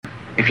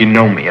If you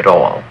know me at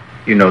all,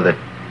 you know that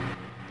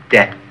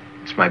death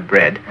is my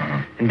bread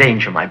and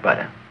danger my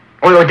butter.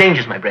 Oh,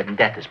 danger's my bread and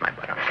death is my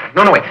butter. I'm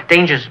sorry. No, wait.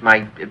 Danger's my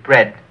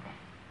bread.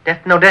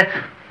 Death and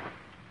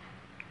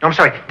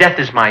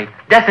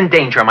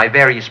danger are my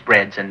various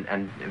breads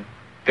and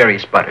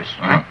various butters.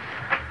 Right?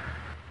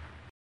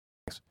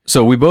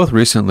 So we both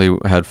recently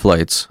had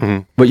flights,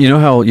 Mm-hmm. but you know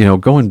how,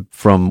 going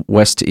from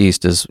west to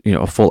east is,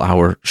 a full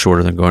hour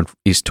shorter than going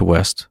east to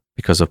west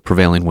because of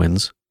prevailing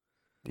winds.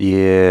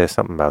 Yeah,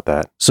 something about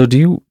that. So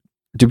do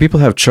people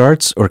have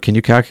charts, or can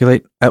you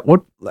calculate at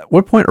what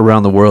point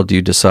around the world do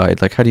you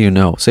decide? Like, how do you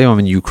know? Say I'm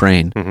in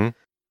Ukraine,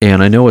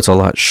 and I know it's a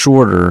lot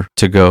shorter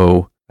to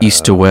go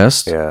east to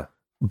west. Yeah.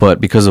 But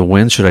because of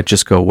wind, should I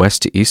just go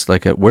west to east?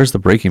 Like, where's the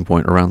breaking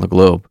point around the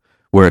globe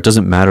where it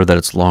doesn't matter that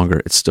it's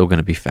longer, it's still going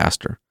to be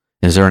faster?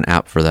 Is there an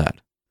app for that?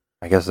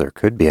 I guess there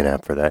could be an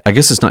app for that. I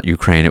guess it's not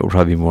Ukraine. It would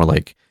probably be more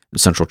like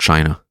central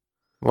China.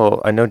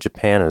 Well, I know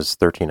Japan is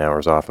 13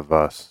 hours off of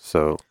us,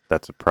 so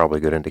that's a probably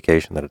good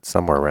indication that it's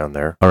somewhere around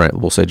there. All right,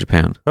 we'll say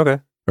Japan. Okay.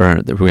 Or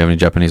do we have any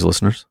Japanese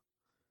listeners?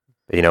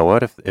 You know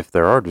what? If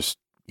there are, just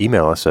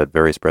email us at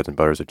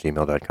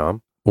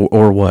variousbreadsandbutters@gmail.com.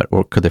 Or what?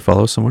 Or could they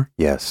follow us somewhere?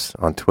 Yes,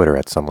 on Twitter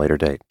at some later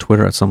date.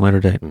 Twitter at some later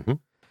date. Mm-hmm.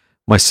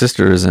 My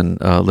sister is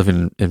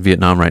living in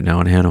Vietnam right now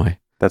in Hanoi.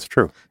 That's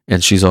true.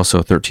 And she's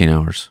also 13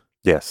 hours.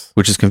 Yes.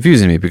 Which is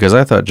confusing me because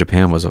I thought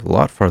Japan was a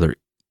lot farther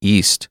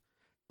east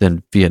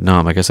than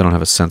Vietnam. I guess I don't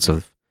have a sense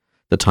of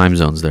the time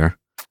zones there.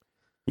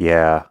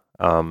 Yeah.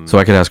 So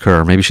I could ask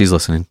her. Maybe she's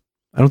listening.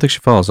 I don't think she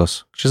follows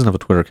us. She doesn't have a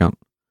Twitter account.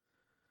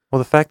 Well,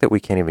 the fact that we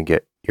can't even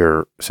get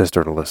your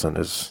sister to listen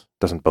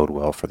doesn't bode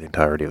well for the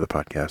entirety of the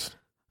podcast.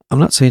 I'm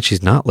not saying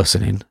she's not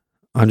listening.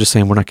 I'm just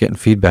saying we're not getting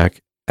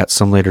feedback at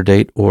some later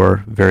date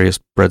or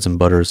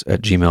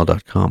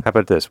variousbreadsandbutters@gmail.com. How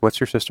about this?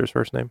 What's your sister's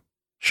first name?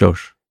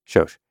 Shosh.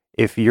 Shosh.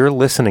 If you're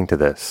listening to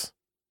this,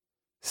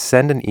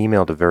 send an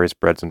email to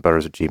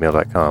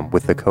variousbreadsandbutters@gmail.com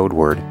with the code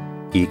word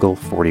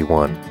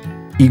Eagle41.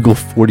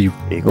 Eagle41?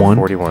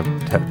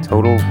 Eagle41.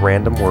 Total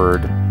random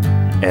word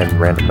and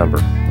random number.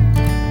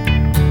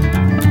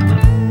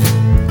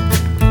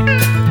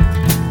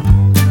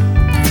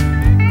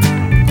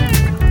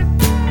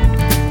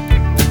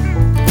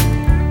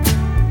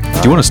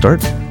 Do you want to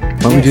start? Why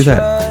don't we do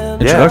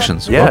that?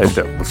 Introductions. Yeah,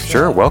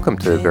 sure. Welcome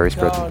to Various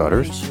Breads and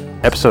Butters,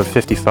 episode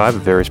 55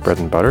 of Various Breads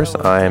and Butters.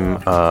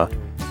 I'm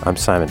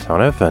Simon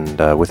Tonev, and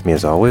with me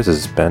as always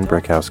is Ben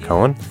Brickhouse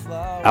Cohen.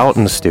 Out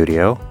in the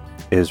studio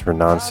is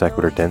Renan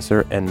Sequitur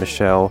Denser and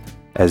Michelle,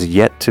 as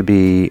yet to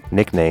be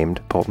nicknamed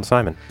Polton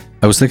Simon.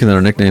 I was thinking that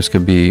our nicknames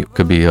could be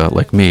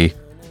like me,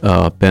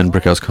 Ben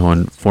Brickhouse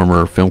Cohen,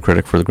 former film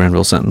critic for the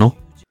Granville Sentinel.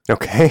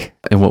 Okay.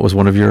 And what was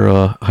one of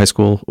your high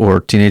school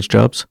or teenage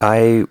jobs?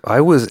 I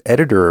was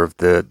editor of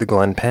the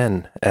Glen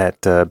Pen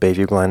at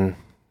Bayview Glen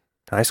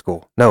High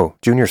School. No,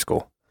 junior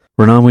school.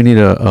 Renan, we need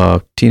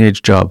a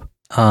teenage job.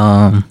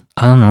 I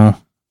don't know.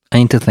 I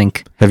need to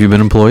think. Have you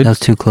been employed? That's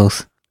too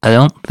close. I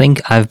don't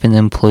think I've been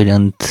employed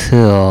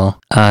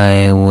until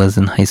I was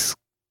in high school.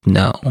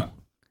 No.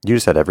 You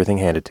just had everything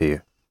handed to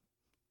you.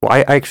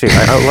 Well,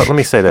 let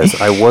me say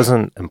this. I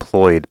wasn't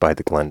employed by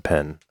the Glen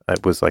Pen.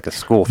 It was like a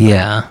school thing.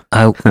 Yeah.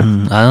 I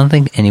don't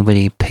think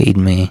anybody paid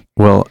me.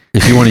 Well,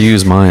 if you want to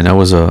use mine, I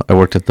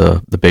worked at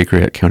the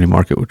bakery at County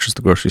Market, which is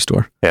the grocery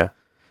store. Yeah.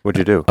 What'd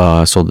you do?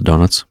 I sold the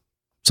donuts.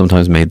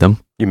 Sometimes made them.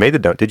 You made the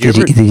donut. Did you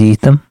eat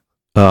them?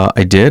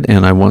 I did,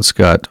 and I once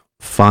got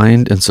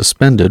fined and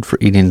suspended for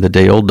eating the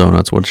day-old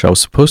donuts, which I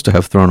was supposed to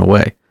have thrown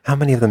away. How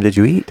many of them did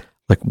you eat?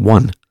 Like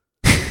one.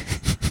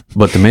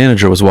 But the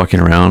manager was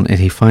walking around, and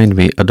he fined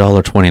me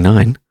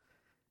 $1.29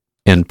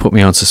 and put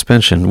me on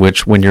suspension,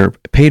 which when you're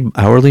paid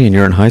hourly and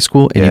you're in high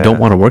school and you don't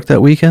want to work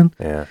that weekend,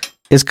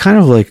 it's kind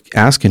of like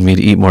asking me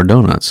to eat more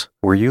donuts.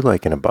 Were you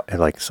like in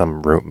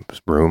some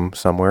room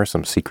somewhere,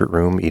 some secret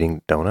room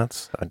eating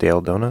donuts,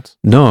 day-old donuts?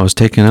 No, I was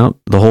taking out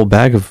the whole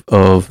bag of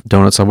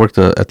donuts. I worked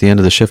at the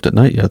end of the shift at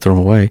night. You had to throw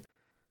them away.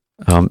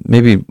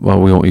 We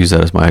won't use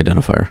that as my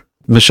identifier.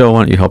 Michelle,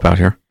 why don't you help out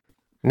here?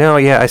 No,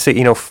 yeah, I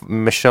see.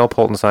 Michelle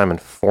Polton Simon,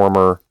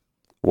 former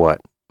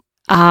what?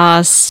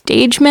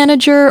 Stage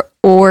manager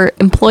or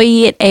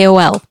employee at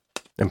AOL.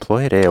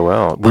 Employee at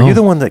AOL. Were you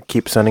the one that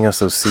keeps sending us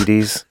those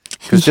CDs?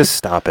 Because just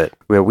stop it.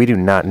 We do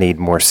not need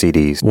more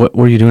CDs. What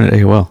were you doing at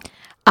AOL?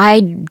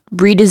 I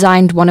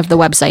redesigned one of the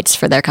websites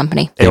for their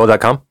company.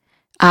 AOL.com?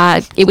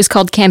 It was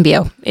called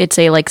Cambio. It's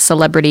a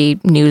celebrity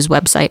news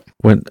website.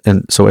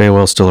 So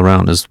AOL's still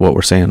around is what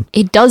we're saying.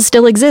 It does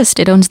still exist.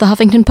 It owns the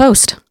Huffington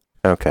Post.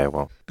 Okay,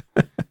 well.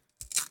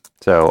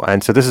 So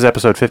this is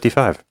episode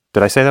 55.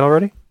 Did I say that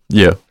already?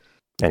 Yeah.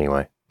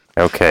 Anyway.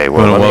 Okay.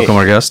 Well, want to welcome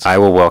our guest? I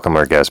will welcome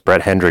our guest.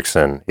 Brett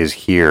Hendrickson is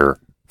here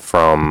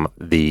from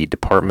the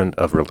Department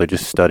of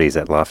Religious Studies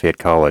at Lafayette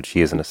College.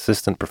 He is an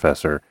assistant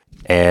professor,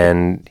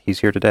 and he's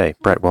here today.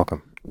 Brett,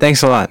 welcome.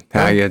 Thanks a lot.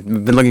 I've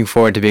been looking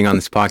forward to being on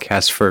this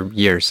podcast for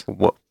years.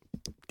 Well,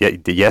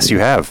 yes, you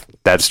have.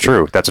 That's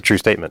true. That's a true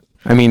statement.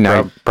 I mean,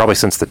 probably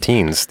since the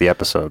teens, the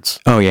episodes.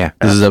 Oh, yeah.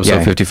 This is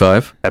episode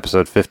 55?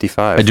 Episode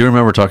 55. I do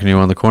remember talking to you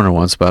on the corner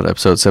once about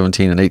episode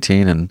 17 and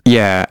 18. And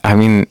yeah, I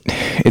mean,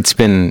 it's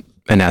been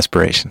an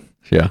aspiration.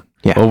 Yeah.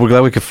 Yeah. Well, we're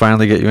glad we could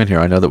finally get you in here.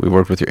 I know that we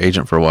worked with your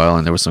agent for a while,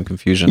 and there was some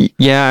confusion.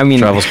 Yeah, I mean,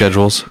 Travel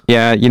schedules.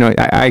 Yeah,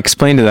 I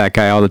explain to that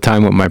guy all the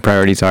time what my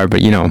priorities are, but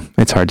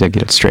it's hard to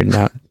get it straightened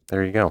out.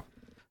 There you go.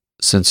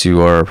 Since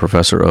you are a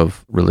professor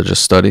of religious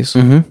studies,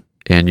 Mm-hmm.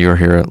 and you're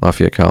here at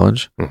Lafayette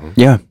College,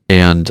 Yeah.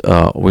 and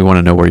we want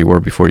to know where you were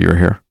before you were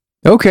here.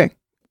 Okay.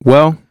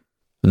 Well,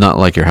 Not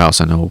like your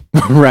house, I know.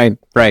 right.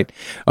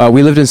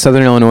 We lived in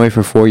Southern Illinois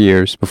for 4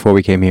 years before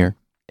we came here,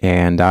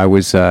 and I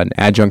was an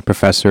adjunct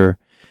professor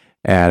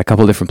at a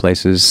couple of different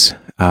places.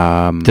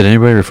 Did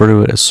anybody refer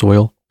to it as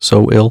soil?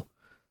 So ill?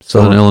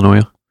 Southern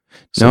Illinois?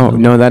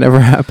 No, that never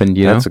happened.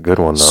 That's a good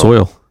one, though.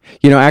 Soil.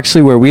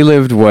 Actually, where we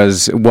lived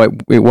was what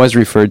it was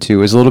referred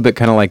to as a little bit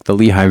kind of like the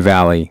Lehigh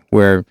Valley,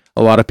 where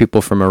a lot of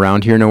people from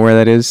around here know where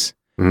that is.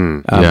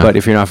 Mm. Yeah. But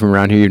if you're not from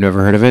around here, you've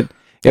never heard of it.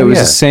 It was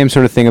yeah. the same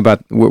sort of thing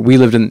about we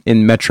lived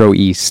in Metro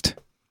East.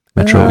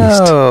 Metro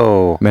East.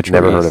 Oh, Metro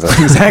never East. heard of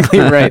it. Exactly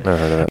right. Never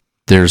heard of it.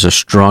 There's a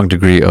strong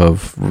degree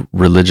of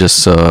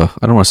religious, I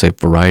don't want to say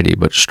variety,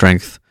 but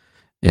strength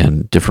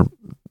and different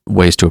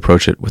ways to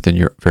approach it within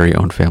your very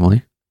own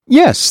family.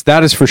 Yes,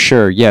 that is for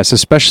sure. Yes,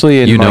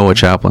 especially in A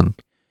chaplain,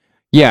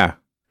 Yeah,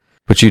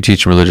 but you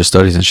teach religious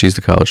studies and she's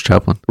the college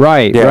chaplain.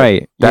 right, Yeah,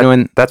 right.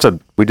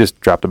 We just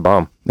dropped a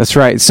bomb. That's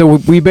right. So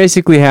we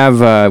basically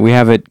have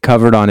it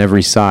covered on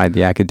every side: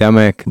 the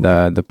academic,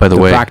 the By the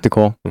way,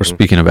 practical. We're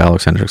speaking of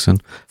Alex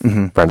Hendrickson.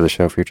 Mm-hmm. Friend of the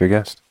show, future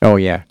guest. Oh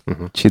yeah,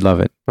 Mhm. she'd love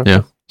it.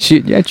 Yeah.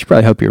 She'd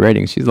probably help your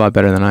ratings. She's a lot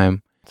better than I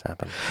am. It's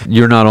happened.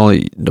 You're not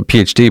only a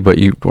PhD, but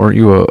weren't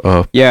you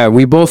a Yeah,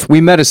 we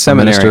met at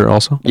seminary. minister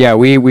also Yeah,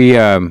 we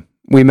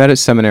met at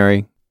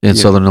seminary. in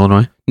Southern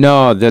Illinois?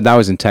 No, that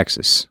was in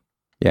Texas.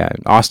 Yeah,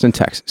 Austin,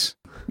 Texas.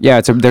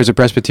 Yeah, there's a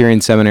Presbyterian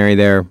seminary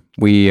there.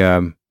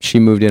 She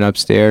moved in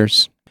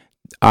upstairs.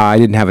 I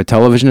didn't have a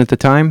television at the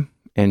time,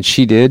 and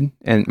she did.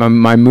 And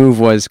my move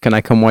was, can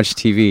I come watch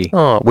TV?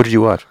 Oh, what did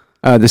you watch?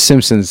 The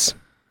Simpsons.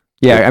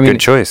 Yeah, Good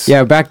choice.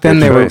 Yeah, back then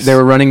Good choice. they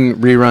were running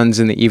reruns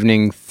in the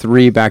evening,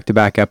 3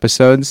 back-to-back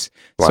episodes,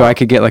 so Wow. I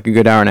could get like a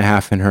good hour and a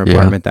half in her Yeah.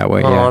 apartment that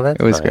way. Oh, Yeah, that's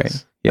it was nice.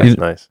 great. Yeah. That's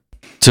nice.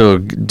 To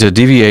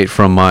deviate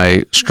from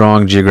my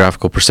strong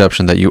geographical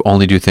perception that you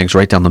only do things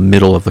right down the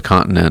middle of the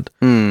continent,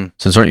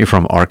 since aren't you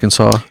from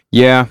Arkansas?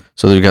 Yeah,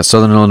 So you got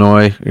Southern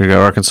Illinois, you got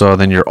Arkansas,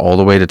 then you're all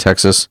the way to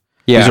Texas.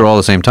 yeah. These are all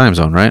the same time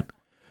zone, right?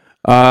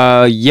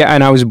 Yeah,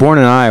 and I was born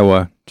in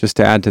Iowa, just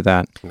to add to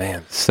that.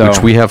 Man. So Which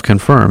we have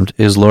confirmed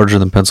is larger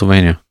than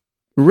Pennsylvania.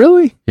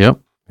 really? Yep.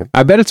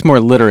 I bet it's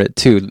more literate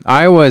too.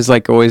 Iowa is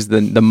like always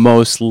the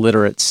most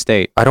literate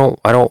state. I don't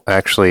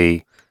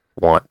actually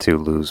want to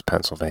lose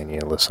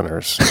Pennsylvania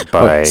listeners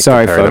by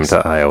sorry, comparing folks.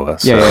 them to Iowa.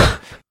 So. Yeah.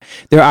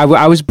 There,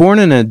 I was born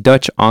in a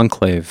Dutch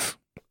enclave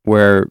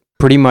where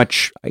pretty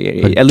much, at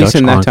least Dutch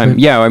in that time, enclave?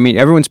 yeah. I mean,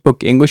 everyone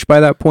spoke English by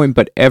that point,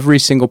 but every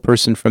single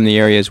person from the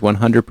area is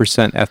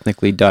 100%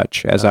 ethnically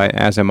Dutch, as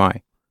am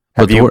I.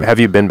 Have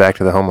you been back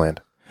to the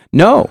homeland?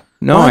 No,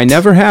 I What?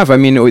 never have. I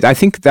mean, I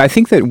think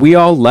that we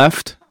all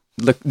left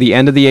the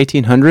end of the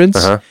 1800s.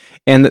 Uh-huh.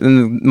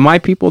 And my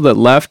people that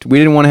left, we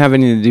didn't want to have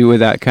anything to do with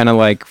that kind of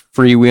like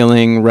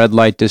freewheeling, red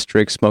light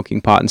district,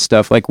 smoking pot and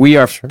stuff. Like we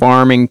are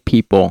farming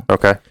people.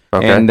 Okay.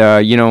 And,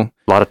 a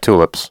lot of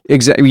tulips.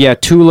 yeah,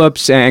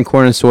 tulips and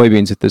corn and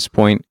soybeans at this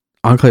point.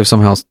 Enclave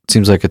somehow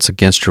seems like it's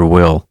against your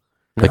will.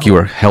 Like you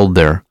were held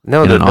there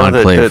No, in an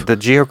enclave. the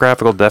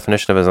geographical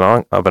definition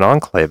of an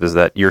enclave is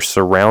that you're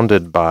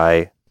surrounded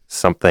by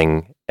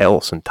something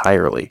else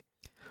entirely.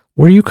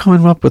 Where are you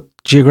coming up with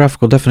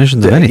geographical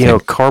definitions of anything?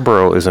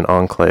 Carrboro is an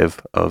enclave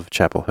of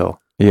Chapel Hill.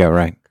 Yeah,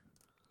 right.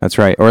 That's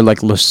right. Or like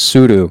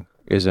Lesotho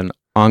is an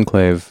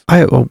enclave I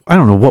don't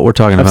know what we're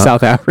talking of about.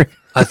 South Africa.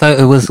 I thought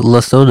it was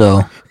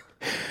Lesotho.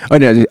 Oh,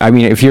 no, I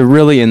mean, if you're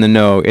really in the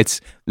know, it's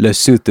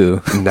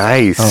Lesotho.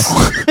 Nice.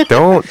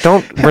 Oh.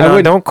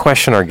 Don't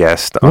question our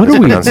guest on What his are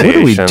we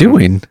pronunciation.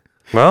 doing?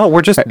 Well,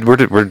 we're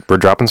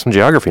dropping some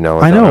geography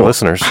knowledge I on know. our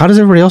listeners. How does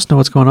everybody else know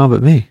what's going on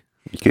but me?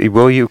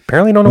 You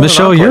apparently don't know.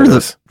 Michelle, what an you're enclave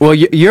the- is. Well,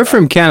 you're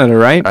from Canada,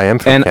 right? I am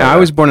from and Canada. I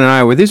was born in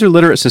Iowa. These are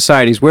literate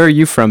societies. Where are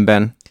you from,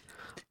 Ben?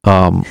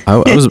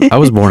 I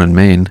was born in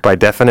Maine. By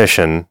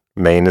definition,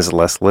 Maine is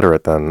less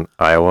literate than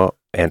Iowa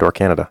and or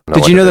Canada.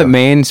 Did you know that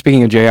Maine,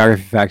 speaking of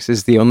geography facts,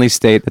 is the only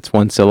state that's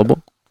one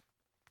syllable?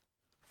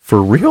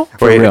 For real?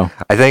 For real.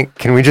 I think,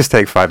 can we just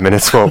take 5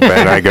 minutes while Ben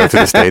and I go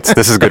through the states?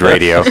 This is good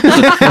radio, by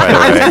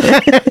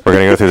the way. We're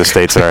going to go through the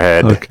states in our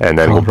head, Okay. and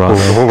then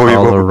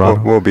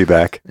Colorado. we'll be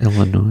back.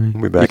 Illinois.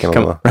 We'll be back in a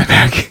Come little. right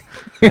back.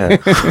 Yeah.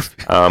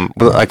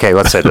 Okay,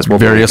 let's say this. We'll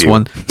Various review.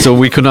 one. So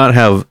we could not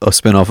have a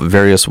spin-off of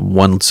various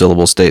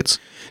one-syllable states.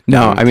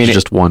 No, I mean,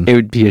 just one. It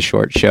would be a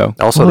short show.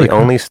 Also, Holy the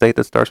only state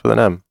that starts with an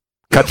M.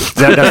 Cut.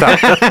 Stop.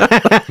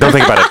 Don't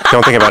think about it.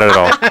 Don't think about it at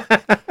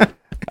all.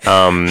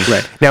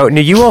 Right. Now,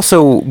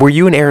 were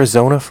you in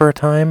Arizona for a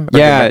time? Or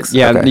Yeah, New Mex-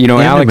 yeah. okay. You know,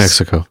 And Alex New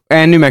Mexico.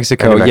 and New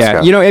Mexico. And New Yeah,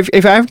 Mexico. you know,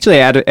 if I actually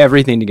add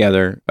everything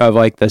together of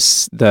like the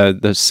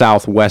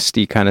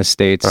southwesty kind of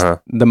states, Uh-huh.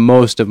 the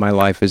most of my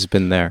life has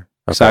been there.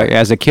 So Okay.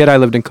 as a kid, I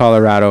lived in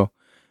Colorado.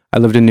 I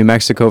lived in New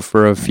Mexico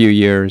for a few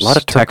years. A lot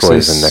of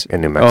turquoise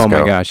in New Mexico. Oh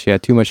my gosh, yeah,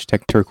 too much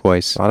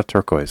turquoise. A lot of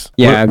turquoise.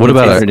 Yeah. What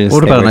about a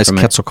a nice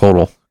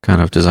Quetzalcoatl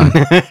kind of design?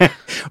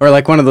 Or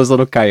like one of those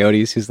little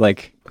coyotes who's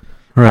like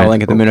Right.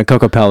 howling at them in a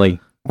Cocopelli.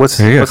 What's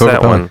There you go, that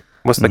Coca-Cola. one?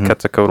 What's the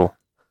Quetzalcoatl?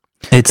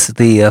 It's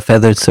the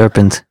feathered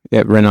serpent.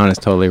 Yeah, Renan is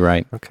totally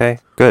right. Okay,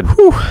 good.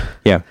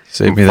 Yeah,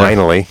 Save me that.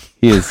 Finally.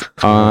 he is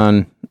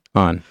on.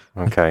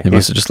 Okay. He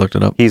must have just looked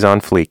it up. He's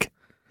on fleek.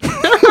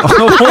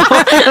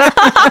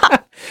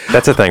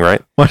 That's a thing,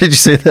 right? Why did you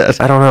say that?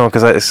 I don't know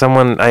because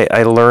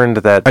I learned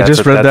that. I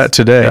just read that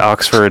today. The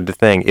Oxford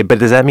thing. But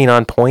does that mean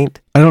on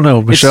point? I don't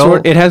know. Michelle,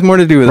 It has more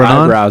to do with Renan?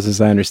 eyebrows, as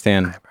I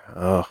understand.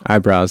 Oh,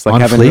 Eyebrows, like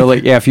On having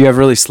fleek? if you have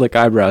really slick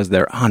eyebrows,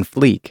 they're on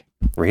fleek.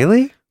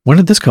 really? when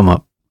did this come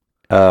up?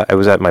 I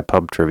was at my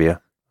pub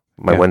trivia,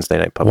 my Yeah. Wednesday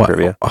night pub Why-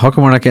 trivia. How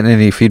come we're not getting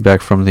any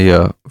feedback from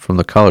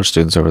the college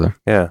students over there?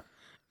 Yeah.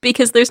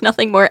 Because there's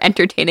nothing more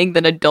entertaining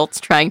than adults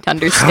trying to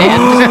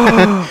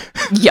understand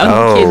young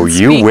Oh, kids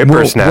you speak.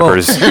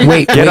 whippersnappers!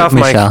 Wait, Get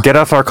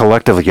off our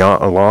collective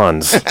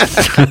lawns.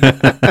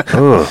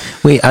 Ugh.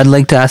 Wait, I'd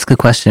like to ask a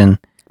question.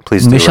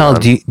 Please, do, Michelle,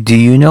 Renan. do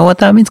you know what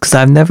that means? Because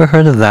I've never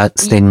heard of that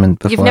statement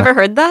before. You've never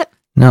heard that?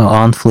 No,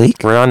 on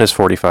fleek? Renan is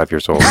 45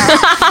 years old.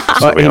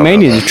 Well, he may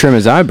need to trim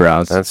his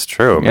eyebrows. That's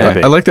true. Yeah.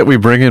 Maybe. I like that we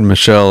bring in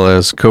Michelle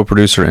as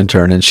co-producer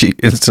intern, and she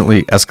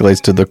instantly escalates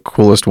to the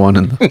coolest one.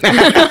 And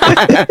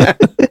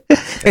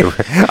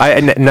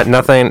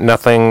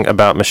Nothing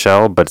about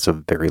Michelle, but it's a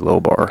very low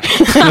bar.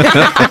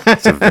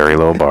 It's a very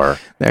low bar.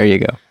 There you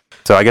go.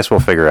 So I guess we'll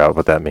figure out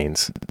what that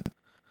means.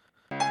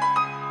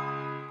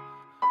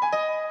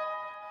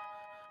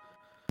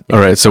 all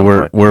right,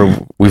 so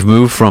we've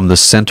moved from the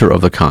center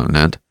of the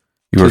continent.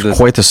 You To were the-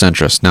 quite the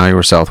centrist. Now you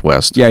were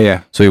southwest.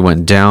 Yeah. So you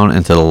went down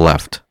and to the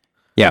left.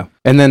 Yeah.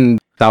 And then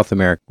South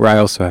America, where I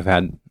also have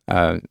had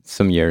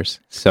some years.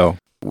 So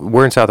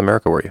Where in South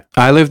America were you?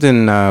 I lived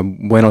in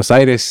Buenos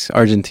Aires,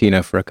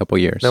 Argentina for a couple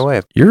years. No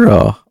way. You're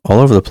all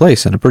over the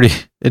place in a pretty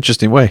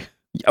interesting way.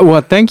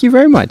 Well, thank you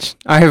very much.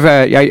 I have.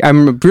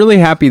 I'm really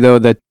happy though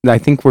that I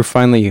think we're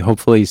finally,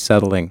 hopefully,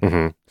 settling.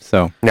 hmm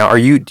So Now,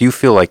 do you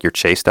feel like you're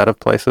chased out of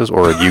places,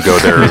 or do you go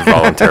there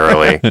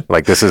voluntarily?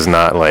 Like this is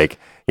not like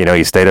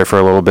you stay there for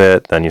a little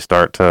bit, then you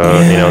start to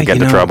get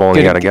into trouble, and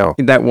you got to go.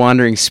 That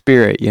wandering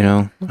spirit,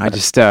 I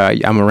just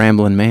I'm a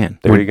rambling man.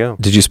 There you go.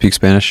 Did you speak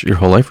Spanish your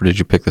whole life, or did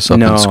you pick this up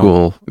No. in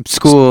school?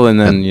 School and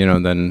then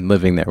then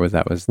living there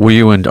was Were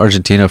you in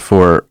Argentina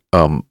for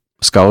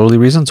scholarly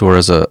reasons or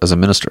as a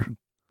minister?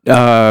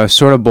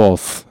 Sort of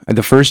both.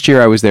 The first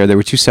year I was there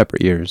were two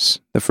separate years.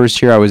 The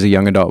first year I was a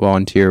young adult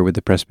volunteer with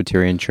the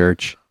Presbyterian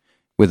Church,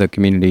 with a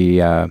community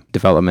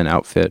development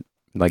outfit,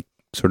 like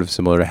sort of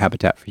similar to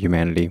Habitat for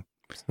Humanity.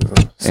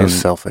 So And-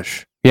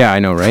 selfish. Yeah, I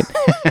know, right?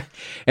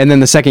 And then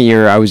the second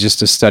year I was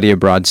just a study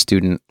abroad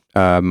student.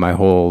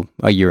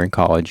 A year in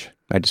college.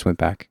 I just went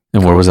back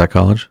And where was that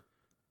college?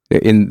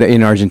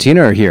 in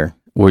Argentina or here.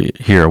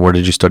 Where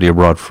did you study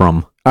abroad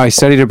from? I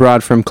studied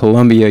abroad from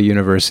Columbia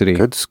University.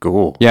 Good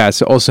school. Yeah,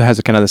 so also has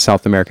a kind of the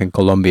South American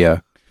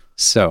Columbia.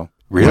 So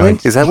Really?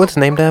 Is that what it's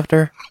named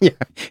after?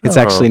 it's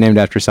Oh. actually named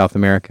after South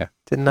America.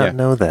 Did not Yeah.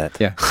 know that.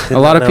 Yeah, Did a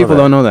lot not of people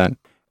that. don't know that.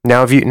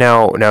 Now,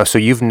 so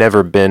you've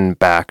never been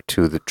back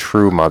to the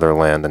true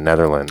motherland, the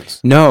Netherlands.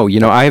 No,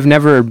 I've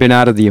never been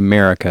out of the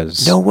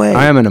Americas. No way.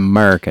 I am an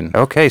American.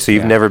 Okay, so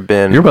you've Yeah. never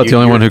been. You're about the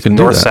only one who can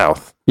do north that.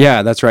 south.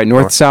 Yeah, that's right.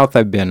 North south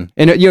I've been.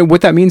 And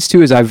what that means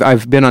too is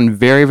I've been on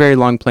very, very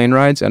long plane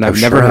rides and I've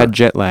never sure. had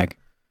jet lag.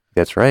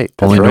 That's right.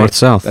 That's Only right. north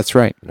south. That's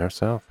right. North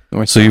south.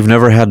 North So you've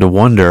never had to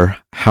wonder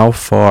how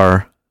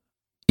far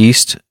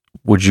east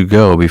would you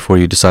go before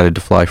you decided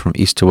to fly from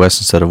east to west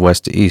instead of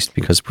west to east,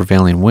 because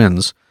prevailing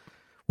winds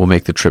will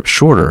make the trip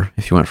shorter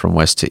if you went from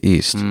west to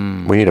east.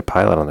 Mm. We need a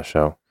pilot on the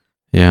show.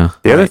 Yeah.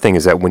 The other thing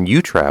is that when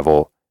you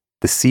travel,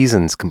 the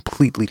seasons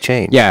completely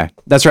change. Yeah,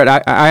 that's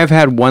right. I have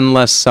had one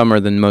less summer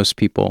than most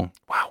people.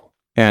 Wow.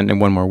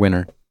 And one more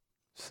winter.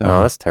 So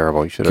Oh, that's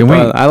terrible. You should Can have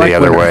we- done I like the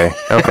other winter. way.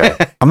 Okay.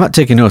 I'm not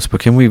taking notes, but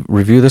can we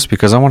review this?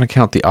 Because I want to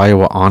count the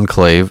Iowa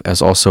enclave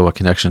as also a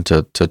connection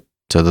to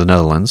the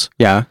Netherlands.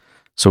 yeah.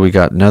 So we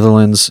got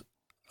Netherlands,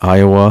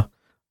 Iowa,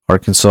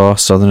 Arkansas,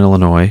 Southern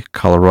Illinois,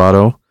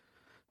 Colorado,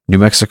 New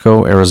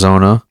Mexico,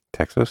 Arizona,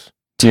 Texas,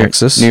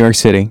 Texas, New York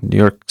City. New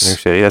York. New York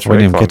City. That's We right.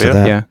 didn't even get to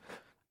Columbia. that.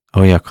 Yeah.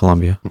 Oh yeah,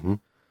 Columbia.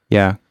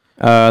 Yeah.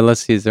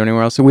 Let's see. Is there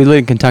anywhere else? So we lived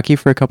in Kentucky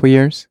for a couple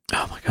years.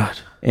 Oh my God.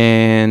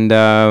 And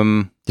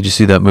Did you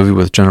see that movie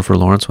with Jennifer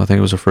Lawrence? I think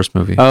it was her first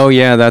movie. oh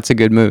yeah, that's a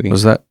good movie.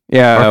 Was that?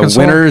 Yeah, Arkansas?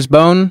 Winter's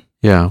Bone.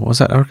 Yeah. Was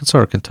that Arkansas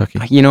or Kentucky?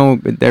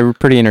 They were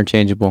pretty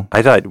interchangeable.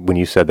 I thought when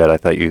you said that, I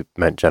thought you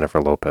meant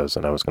Jennifer Lopez,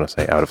 and I was going to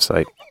say Out of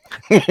Sight.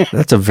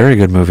 That's a very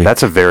good movie.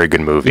 That's a very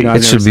good movie. You know,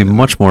 It should be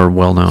much more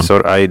well known.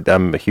 So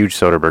I'm a huge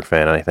Soderbergh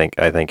fan, and I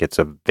think it's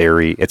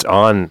it's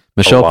on.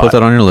 Michelle, a lot. put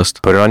that on your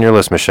list. Put it on your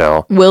list,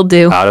 Michelle. Will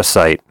do. Out of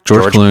Sight.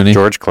 George Clooney.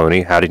 George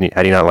Clooney. How do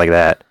you not like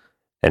that?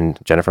 And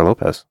Jennifer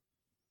Lopez.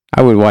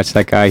 I would watch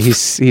that guy.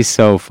 He's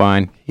so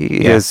fine.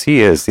 He is.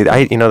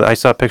 I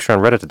saw a picture on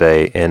Reddit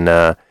today, and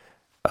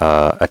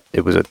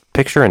it was a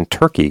picture in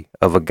Turkey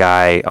of a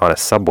guy on a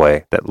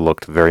subway that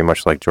looked very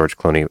much like George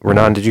Clooney.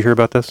 Renan, did you hear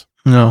about this?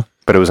 No.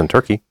 But it was in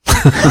Turkey. I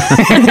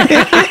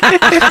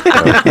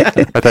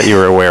thought you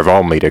were aware of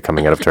all media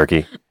coming out of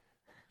Turkey.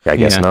 I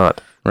guess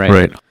not.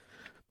 Right.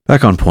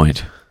 Back on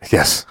point.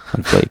 Yes.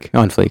 On fleek.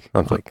 On fleek.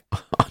 On fleek.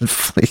 On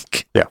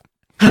fleek. Yeah.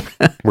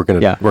 We're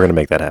gonna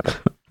make that happen.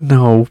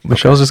 No,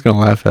 Michelle's just gonna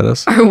laugh at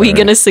us. Are we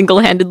going to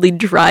single-handedly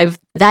drive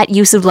that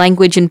use of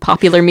language in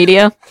popular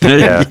media?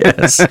 Yeah.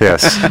 Yes.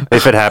 Yes.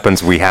 If it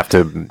happens, we have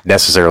to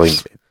necessarily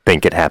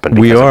think it happened.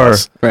 We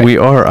because of are us. we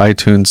are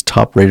iTunes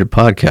top-rated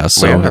podcast,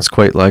 so We are. it's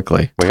quite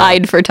likely. We are.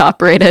 Tied for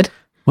top-rated.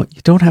 Well,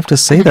 you don't have to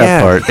say that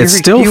Yeah, part. It's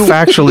still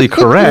factually You're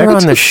correct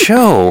on the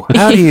show.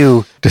 How do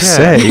you to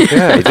say.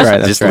 Yeah, just, right,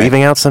 that's just right.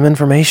 leaving out some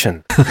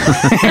information.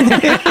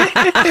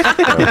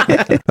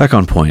 Back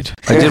on point.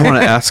 I did want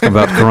to ask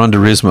about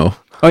Caranderismo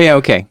Oh yeah.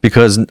 Okay.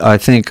 because I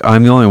think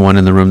I'm the only one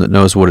in the room that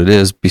knows what it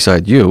is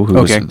beside you,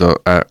 who's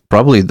Okay.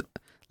 probably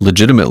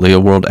legitimately a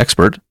world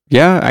expert.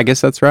 Yeah, I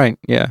guess that's right.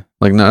 Yeah.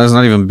 Like, no, that's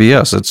not even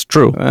BS. It's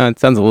true. It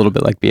sounds a little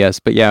bit like BS,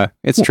 but yeah,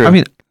 it's true. I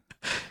mean,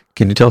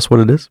 can you tell us what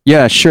it is?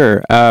 yeah,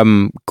 sure.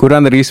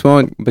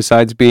 Curanderismo,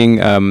 besides being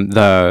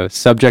the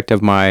subject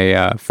of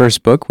my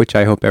first book, which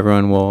I hope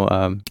everyone will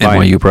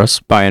NYU Press,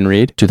 buy and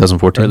read, or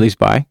 2014. at least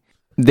buy.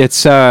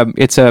 It's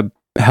a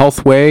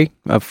health way,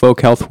 a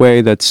folk health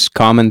way that's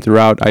common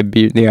throughout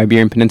the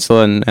Iberian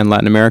Peninsula and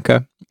Latin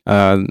America.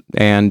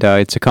 And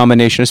it's a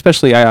combination,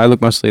 especially I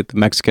look mostly at the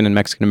Mexican and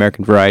Mexican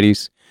American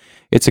varieties.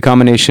 It's a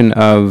combination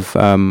of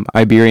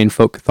Iberian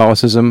folk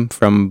Catholicism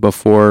from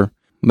before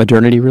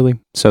modernity, really.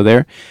 So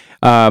there,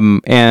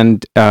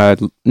 and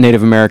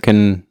Native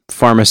American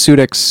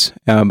pharmaceutics,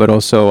 but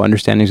also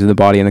understandings of the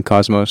body and the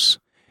cosmos.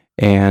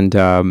 And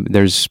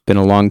there's been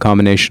a long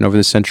combination over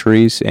the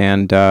centuries,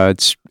 and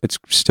it's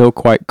still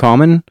quite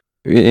common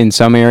in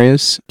some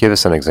areas. Give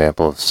us an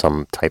example of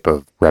some type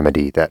of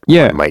remedy that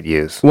Yeah. one might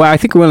use. Well, I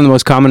think one of the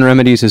most common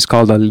remedies is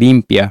called a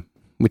limpia,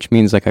 which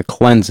means like a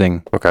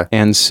cleansing. Okay.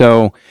 And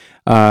so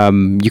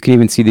you can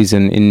even see these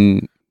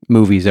in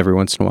movies every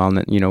once in a while.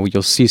 And,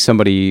 you'll see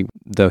somebody,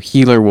 the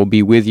healer will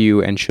be with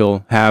you and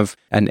she'll have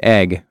an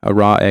egg, a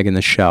raw egg in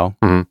the shell,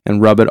 Mhm.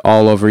 and rub it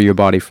all over your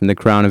body from the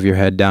crown of your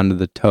head down to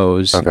the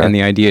toes. Okay. And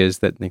the idea is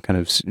that they're kind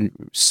of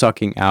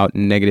sucking out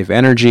negative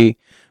energy.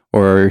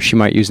 Or she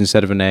might use,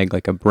 instead of an egg,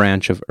 like a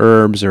branch of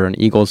herbs or an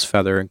eagle's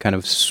feather, and kind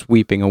of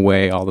sweeping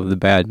away all of the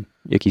bad,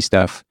 icky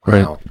stuff.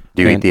 Right. Wow.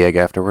 Do you And- eat the egg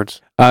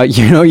afterwards?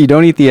 You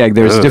don't eat the egg.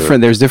 There's Ugh.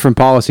 different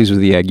policies with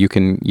the egg. You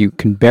can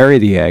bury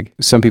the egg.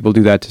 Some people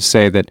do that to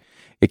say that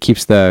it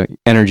keeps the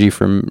energy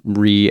from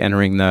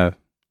re-entering the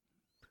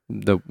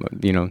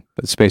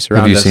space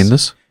around Have you us. seen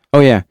this? Oh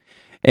yeah,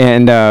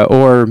 and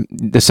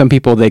some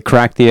people, they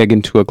crack the egg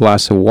into a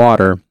glass of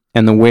water,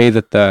 and the way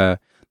that the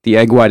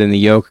egg white and the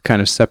yolk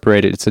kind of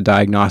separate it, it's a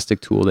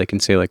diagnostic tool. They can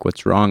say like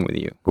what's wrong with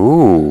you.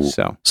 Ooh.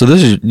 So So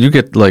this is, you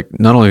get, like,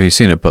 not only have you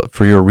seen it, but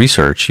for your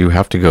research, you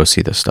have to go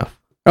see this stuff.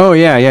 oh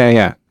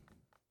yeah.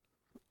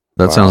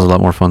 That Wow. sounds a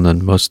lot more fun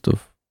than most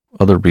of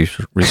other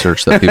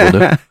research that people do.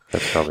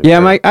 That's probably Yeah,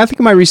 true. I think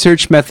my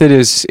research method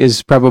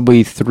is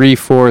probably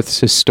 3/4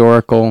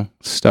 historical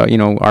stuff,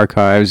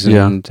 archives and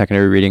Yeah.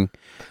 secondary reading.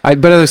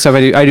 But other stuff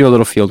I do a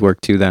little field work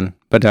too then.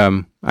 But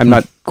I'm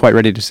not quite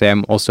ready to say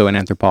I'm also an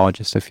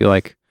anthropologist. I feel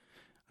like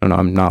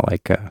I'm not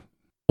like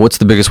What's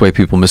the biggest way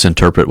people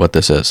misinterpret what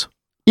this is?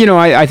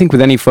 I think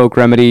with any folk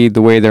remedy,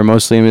 the way they're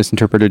mostly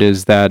misinterpreted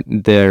is that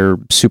they're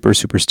super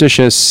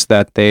superstitious,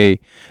 that they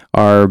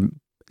are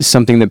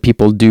something that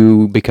people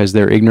do because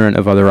they're ignorant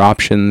of other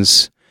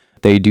options.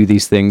 They do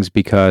these things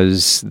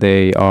because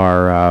they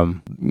are,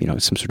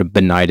 some sort of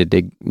benighted,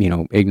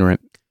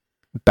 ignorant,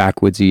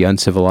 backwoodsy,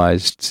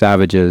 uncivilized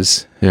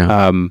savages.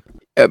 Yeah.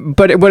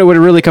 But what it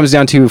really comes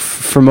down to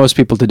for most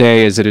people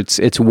today is that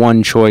it's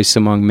one choice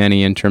among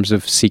many in terms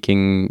of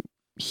seeking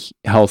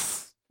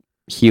health,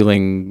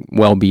 healing,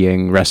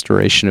 well-being,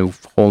 restoration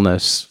of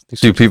wholeness. these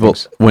Do sorts of people,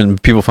 things. when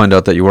people find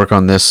out that you work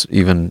on this,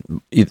 even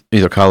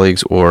either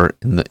colleagues or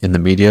in the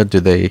media, do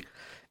they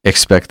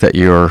expect that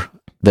you're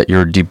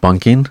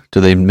debunking?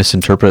 Do they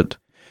misinterpret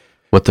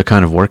what the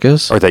kind of work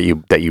is? Or that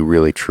you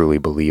really truly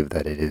believe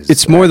that it is.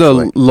 It's more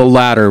actually- the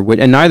latter,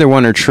 and neither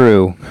one are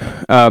true.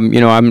 I'm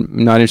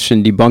not interested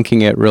in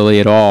debunking it really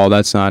at all.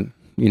 That's not,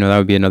 that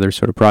would be another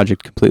sort of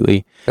project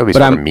completely. That would be but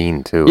sort of I'm-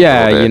 mean too.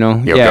 yeah, a little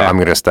bit. yeah. I'm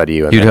going to study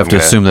you. And You'd then have I'm to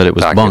gonna assume that it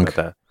was talk to you bunk.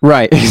 about that.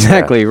 Right,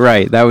 exactly,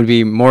 right. That would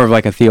be more of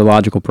like a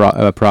theological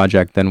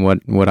project than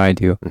what I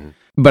do. Mhm.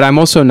 But I'm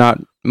also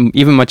not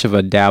even much of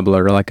a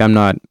dabbler. Like I'm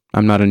not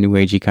a new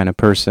agey kind of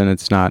person.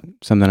 It's not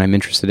something I'm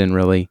interested in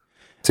really.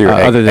 So your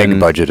Other egg than-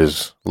 budget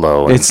is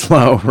low. and It's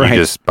low, right? You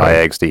just buy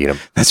eggs to eat them.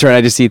 That's right.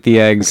 I just eat the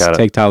eggs, Got it.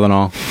 take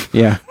Tylenol.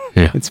 Yeah,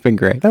 Yeah. It's been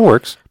great. That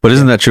works. But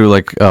isn't that true?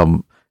 Like,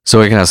 so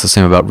I can ask the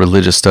same about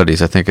religious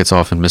studies. I think it's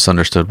often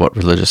misunderstood what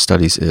religious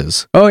studies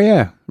is. Oh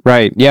yeah,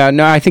 right. Yeah,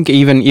 no, I think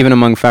even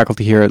among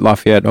faculty here at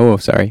Lafayette. Oh,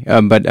 sorry,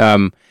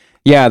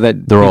 yeah,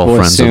 that They're all people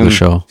friends of the assume-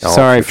 show. All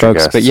Sorry, future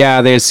folks, but guests.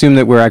 yeah, they assume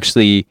that we're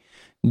actually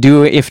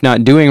if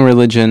not doing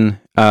religion,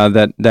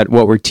 that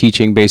what we're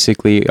teaching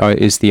basically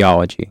is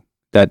theology.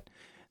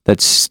 That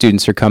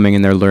students are coming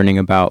and they're learning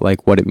about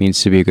like what it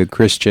means to be a good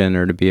Christian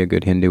or to be a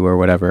good Hindu or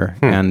whatever.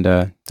 And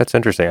that's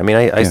interesting. I mean,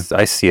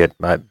 I see it.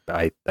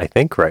 I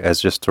think right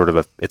as just sort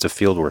of it's a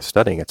field worth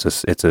studying.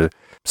 It's a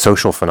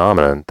social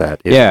phenomenon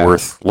that is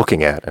worth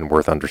looking at and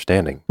worth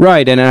understanding.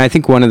 Right, and I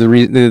think one of the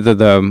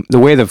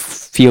way the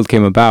field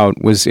came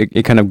about was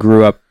it kind of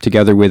grew up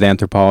together with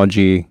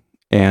anthropology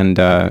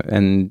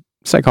and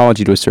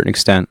psychology to a certain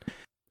extent.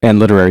 And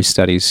literary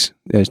studies,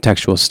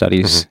 textual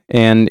studies.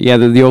 And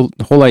the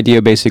whole idea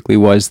basically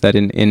was that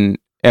in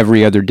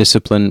every other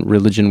discipline,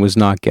 religion was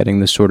not getting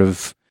the sort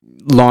of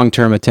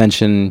long-term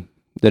attention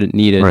that it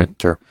needed. Right,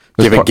 sure.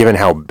 Given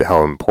how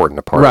important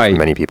a part of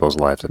many people's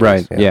lives it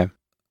is. Yeah.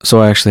 So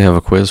I actually have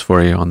a quiz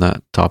for you on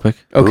that topic.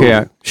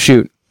 Okay,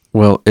 shoot.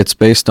 Well, it's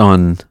based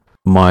on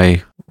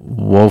my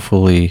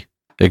woefully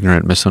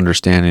ignorant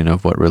misunderstanding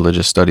of what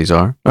religious studies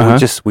are.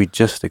 We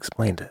just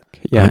explained it.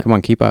 Yeah, come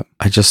on, keep up.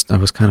 I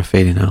was kind of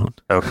fading out.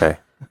 Okay.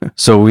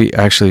 So we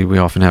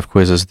often have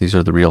quizzes. These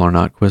are the real or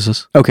not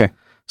quizzes. Okay.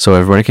 So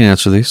everybody can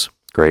answer these.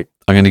 Great.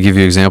 I'm going to give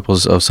you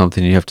examples of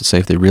something you have to say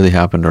if they really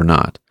happened or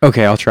not.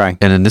 Okay, I'll try.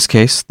 And in this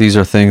case, these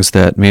are things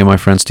that me and my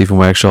friend Stephen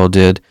Wagshaw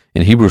did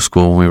in Hebrew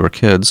school when we were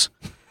kids,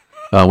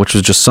 which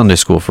was just Sunday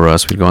school for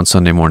us. We'd go on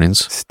Sunday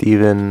mornings.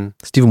 Stephen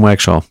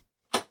Wagshaw,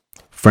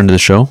 friend of the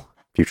show.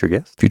 Future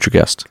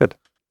guest. Good.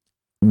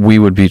 We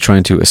would be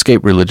trying to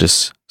escape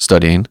religious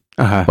studying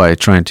by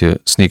trying to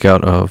sneak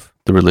out of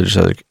the religious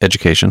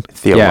education.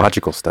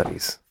 Theological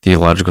studies.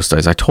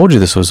 I told you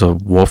this was a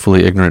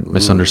woefully ignorant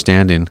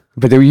misunderstanding.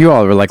 But you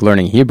all were like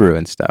learning Hebrew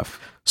and stuff.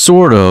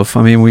 Sort of.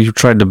 I mean, we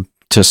tried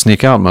to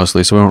sneak out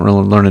mostly, so we weren't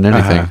really learning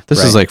anything.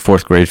 This is like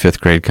 4th grade, 5th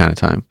grade kind of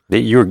time.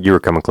 You were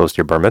coming close to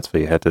your bar mitzvah.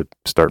 You had to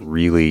start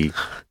really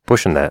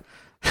pushing that.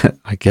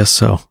 I guess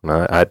so.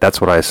 That's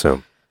what I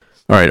assume.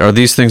 All right. Are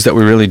these things that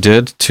we really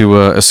did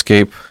to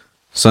escape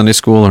Sunday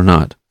school or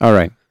not? All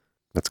right.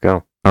 Let's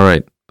go. All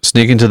right.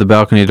 Sneak into the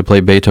balcony to play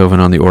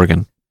Beethoven on the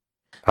organ.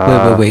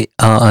 Wait.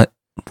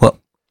 What?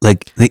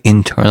 Like the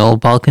internal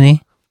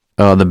balcony?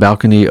 The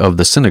balcony of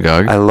the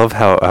synagogue. I love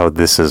how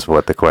this is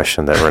what the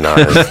question that Renat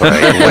is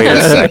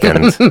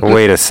like.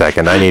 Wait a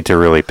second. I need to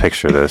really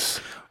picture this.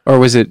 Or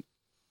was it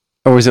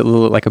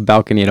like a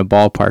balcony in a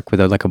ballpark with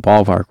a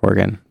ballpark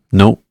organ?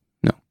 Nope.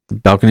 No.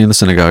 Balcony in the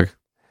synagogue.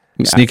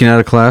 Sneaking out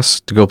of class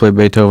to go play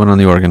Beethoven on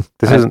the organ.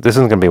 This isn't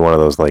going to be one of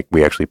those like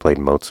we actually played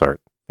Mozart,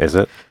 is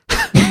it?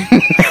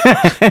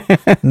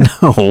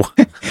 No.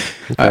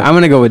 I'm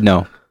going to go with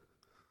no.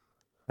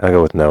 I'll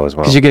go with no as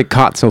well. Because you get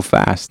caught so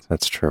fast.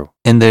 That's true.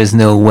 And there's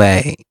no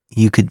way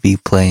you could be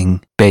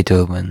playing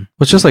Beethoven.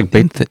 Well, it's just like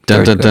dun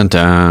dun dun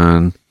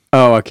dun.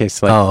 Oh, okay.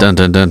 So like, dun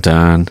dun dun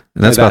dun. And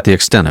that's about the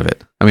extent of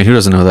it. I mean, who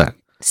doesn't know that?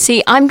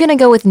 See, I'm going to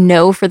go with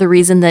no for the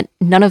reason that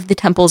none of the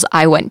temples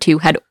I went to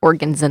had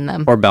organs in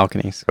them. Or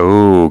balconies.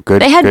 Oh,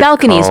 good. They had good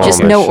balconies, call, just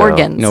no Michelle.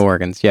 organs. No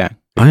organs, yeah.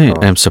 I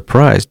am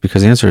surprised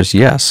because the answer is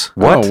yes.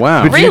 What? Oh,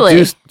 wow.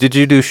 Did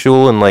you do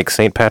shul in like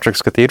St.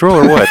 Patrick's Cathedral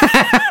or what?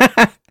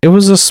 It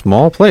was a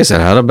small place. It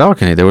had a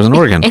balcony. There was an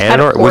organ. It had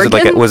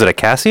was it a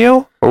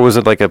Casio or was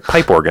it like a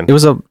pipe organ? It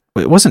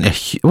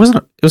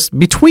was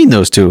between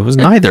those two. It was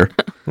neither.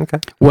 Okay.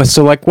 What's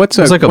a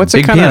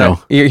big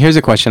piano. Here's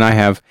a question I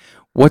have.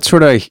 What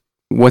sort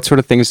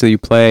of things do you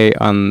play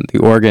on the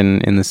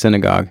organ in the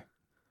synagogue?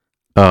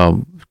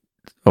 I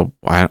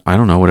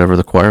don't know, whatever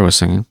the choir was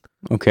singing.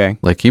 Okay.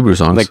 Like Hebrew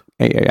songs.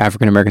 Like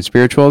African American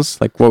spirituals?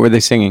 Like what were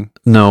they singing?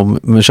 No,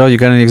 Michelle, you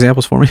got any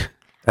examples for me?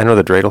 I know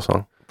the dreidel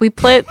song. We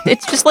play.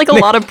 It's just like a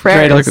lot of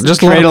prayers.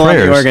 Just a lot of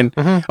prayers. On the organ.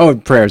 Mm-hmm. Oh,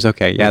 prayers.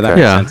 Okay, yeah, that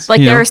makes sense.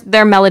 Like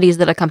there are melodies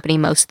that accompany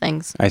most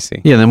things. I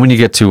see. Yeah, then when you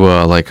get to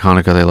like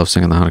Hanukkah, they love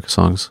singing the Hanukkah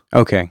songs.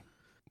 Okay.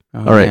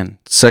 All right. Man.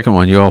 Second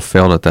one, you all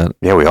failed at that.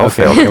 Yeah, we all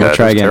failed. Okay, we'll That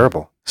try was again.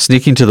 Terrible.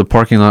 Sneaking to the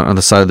parking lot on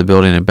the side of the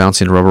building and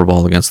bouncing a rubber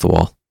ball against the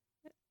wall.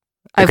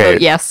 I Okay.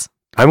 vote yes.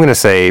 I'm going to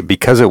say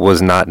because it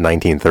was not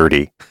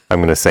 1930, I'm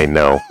going to say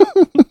no.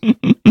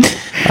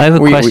 I have a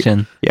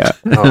question. Yeah.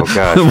 Oh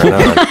gosh,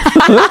 Renan.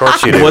 Of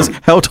course you do.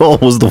 How tall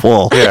was the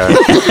wall? Yeah.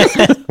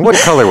 What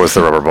color was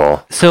the rubber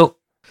ball? So,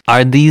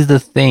 are these the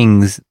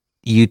things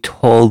you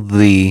told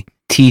the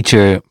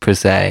teacher per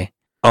se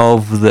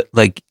of the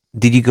like?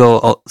 Did you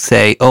go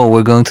say, "Oh,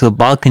 we're going to the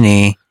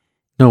balcony"?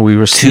 No, we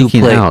were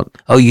sneaking play. out.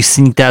 Oh, you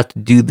sneaked out to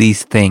do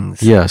these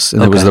things. Yes,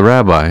 and it was Okay. the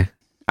rabbi.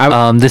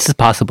 This is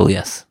possible.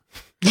 Yes.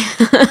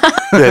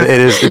 It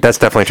is. That's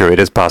definitely true. It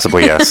is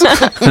possibly yes.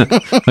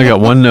 I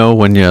got one no,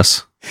 one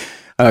yes.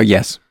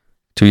 Yes.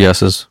 2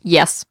 yeses.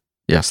 Yes.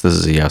 Yes, this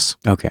is a yes.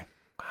 Okay.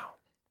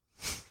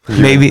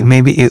 Maybe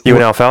it You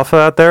and Alfalfa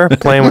out there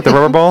playing with the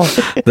rubber ball?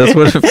 That's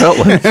what it felt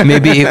like.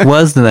 maybe it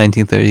was the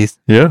 1930s.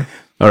 Yeah.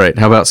 All right.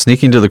 How about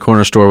sneaking to the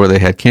corner store where they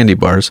had candy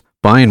bars,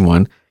 buying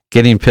one,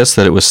 getting pissed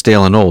that it was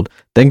stale and old,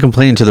 then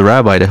complaining to the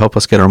rabbi to help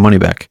us get our money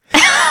back?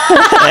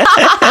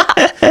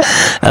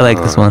 I like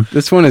this one.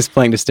 This one is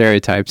playing to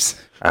stereotypes.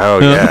 Oh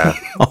yeah.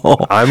 Oh.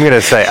 I'm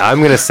gonna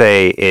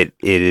say it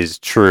is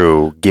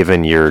true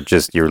given your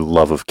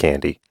love of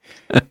candy.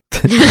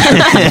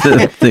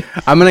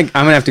 I'm gonna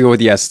have to go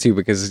with yes too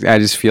because I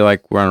just feel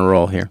like we're on a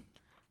roll here.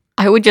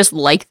 I would just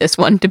like this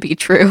one to be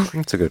true.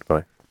 That's a good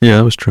point. Yeah,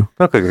 that was true.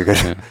 Okay,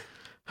 good.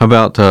 How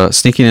about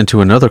sneaking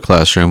into another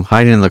classroom,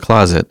 hiding in the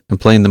closet, and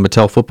playing the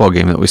Mattel football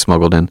game that we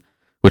smuggled in,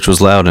 which was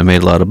loud and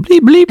made a lot of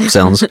bleep bleep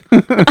sounds.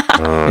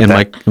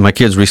 And my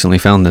kids recently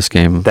found this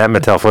game. That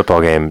Mattel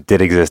football game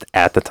did exist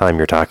at the time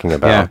you're talking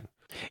about. Yeah.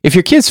 If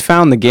your kids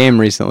found the game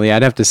recently,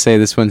 I'd have to say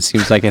this one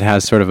seems like it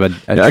has sort of a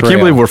I can't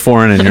believe we're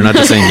foreign and you're not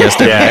just saying yes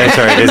to Yeah, it's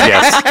right. It is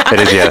yes. It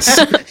is yes.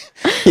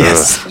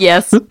 Yes.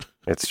 Yes.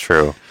 It's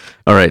true.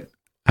 All right.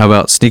 How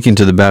about sneaking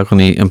to the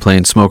balcony and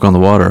playing Smoke on the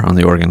Water on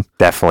the organ?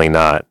 Definitely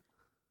not.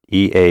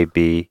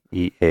 EAB,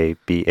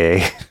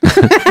 EABA.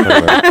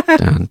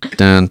 Dun,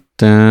 dun,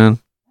 dun,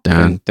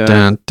 dun, dun,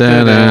 dun,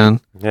 dun,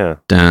 Yeah.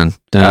 dun,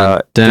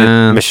 dun,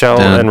 dun, Michelle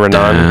dun, and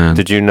Renan, dun.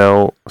 did you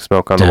know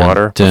Smoke on the Dun,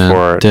 Water dun,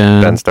 before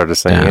dun, Ben started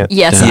singing dun. it?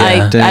 Yes,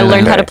 Yeah. I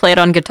learned how to Okay. play it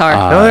on guitar.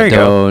 Oh, there you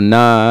go.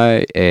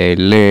 Adonai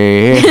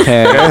Ele.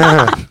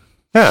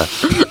 Yeah.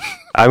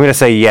 I'm going to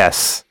say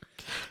yes.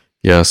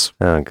 Yes.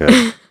 Oh, good.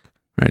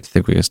 All right. I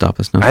think we can stop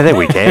this now. I think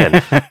we can.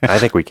 I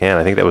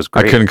think that was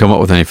I great. couldn't come up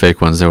with any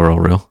fake ones. They were all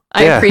real.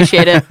 I Yeah.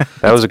 appreciate it.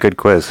 That was a good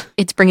quiz.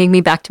 It's bringing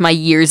me back to my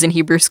years in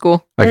Hebrew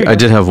school. I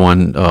did have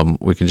one.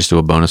 We can just do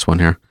a bonus one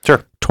here.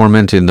 Sure.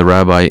 Tormenting the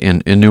rabbi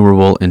in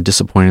innumerable and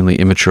disappointingly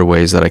immature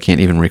ways that I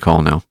can't even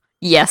recall now.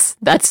 Yes,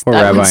 that Poor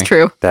one's rabbi.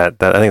 true. That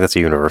I think that's a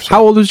universal.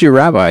 How old was your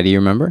rabbi? Do you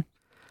remember?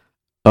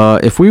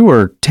 If we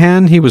were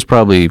 10, he was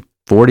probably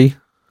 40.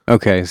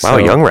 Okay. So Wow,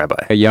 young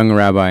rabbi. a young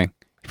rabbi.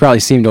 He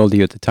probably seemed old to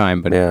you at the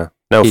time, but Yeah.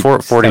 No, He's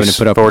 40's, having to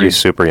put up with 40's you.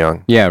 super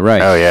young. yeah,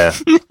 right. Oh, yeah.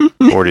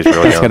 40's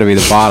really That's got to young. be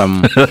the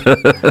bottom.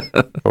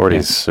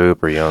 40's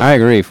super young. I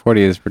agree.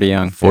 40 is pretty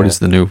young. 40 is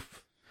the new.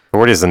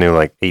 40's the new,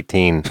 like,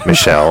 18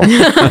 Michelle.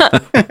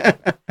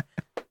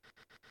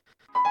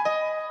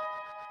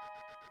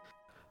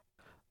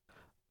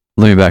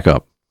 Let me back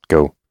up.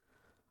 Go.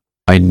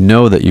 I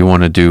know that you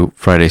want to do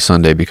Friday,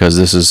 Sunday because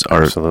this is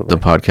Absolutely.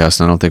 the podcast.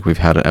 And I don't think we've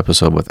had an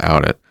episode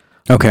without it.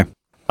 Okay.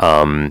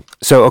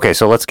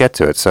 So let's get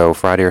to it. So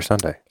Friday or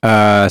Sunday?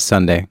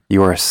 Sunday.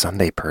 You are a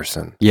Sunday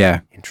person. Yeah.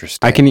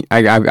 Interesting.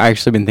 I've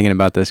actually been thinking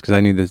about this because I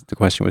knew the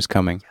question was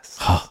coming.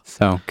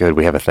 So Good.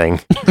 We have a thing.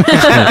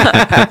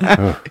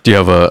 Do you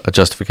have a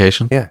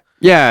justification?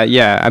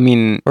 yeah. I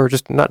mean, Or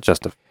just not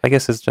I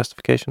guess it's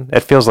justification.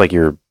 It feels like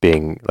you're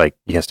being, like,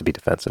 he has to be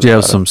defensive. Do you have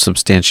about it. some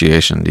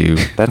substantiation? Do you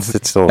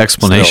It's still.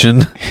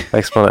 explanation?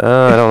 I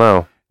don't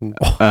know.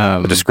 A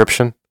um,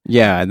 description?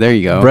 yeah. There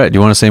you go. Brett, do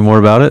you want to say more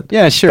about it?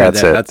 Yeah, sure.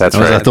 That's it. That's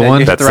Was right. that the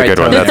one? That's the right good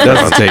one. tone. That's the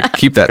That's the take.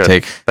 Keep that Good.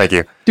 take. Thank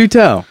you. Do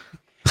tell.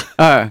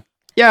 Yeah.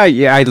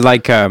 I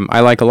like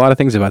a lot of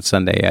things about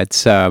Sunday.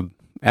 It's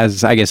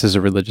as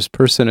a religious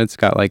person, it's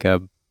got like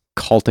a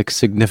cultic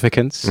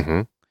significance,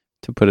 Mhm.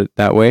 to put it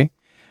that way,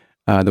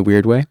 the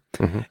weird way.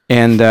 Mhm.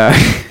 And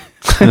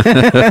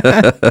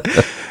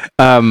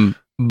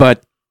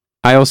but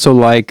I also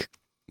like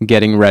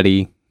getting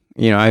ready.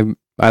 You know,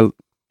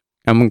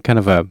 I'm kind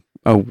of a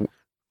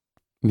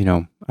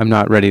I'm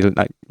not ready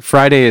to.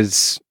 Friday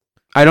is.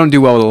 I don't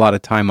do well with a lot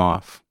of time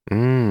off.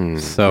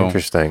 So-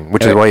 Interesting.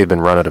 Which is why you've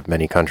been run out of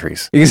many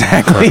countries.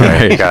 Exactly.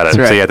 Right, got it. That's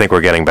right. See, I think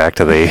we're getting back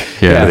to the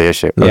Yeah. to the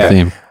issue. The Yeah.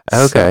 theme.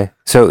 Okay.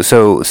 So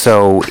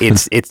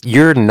it's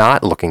you're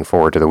not looking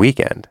forward to the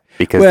weekend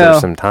because Well,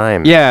 there's some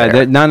time. Yeah,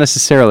 there. not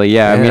necessarily.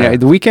 Yeah, I Yeah. mean,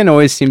 the weekend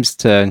always seems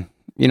to,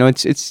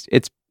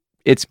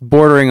 it's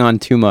bordering on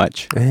too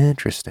much.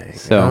 Interesting.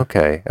 So-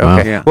 Okay. Wow.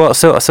 Okay. Yeah. Well,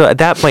 so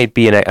that might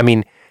be I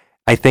mean,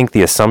 I think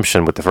the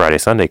assumption with the Friday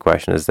Sunday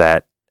question is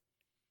that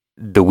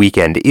the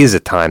weekend is a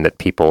time that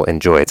people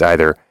enjoy. It's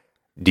either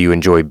do you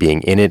enjoy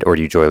being in it or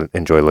do you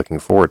enjoy looking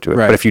forward to it?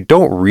 Right. But if you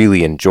don't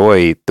really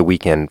enjoy the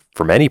weekend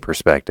from any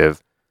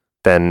perspective,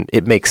 then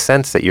it makes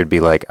sense that you'd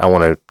be like, I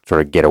want to sort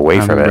of get away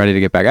I'm from it. ready to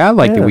get back. I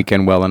like the Yeah.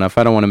 weekend well enough.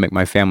 I don't want to make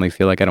my family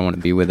feel like I don't want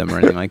to be with them or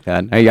anything like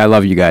that. I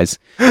love you guys.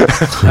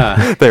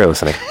 They're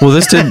listening. Well,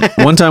 this did.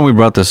 One time we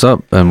brought this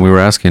up and we were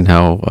asking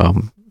how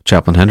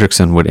Chaplain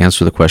Hendrickson would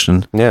answer the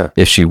question Yeah.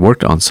 if she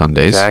worked on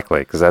Sundays. Exactly,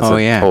 because that's Oh,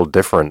 a yeah. whole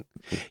different.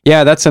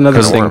 Yeah, that's another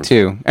Kind of thing worms.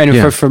 too. And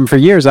Yeah. for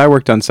years, I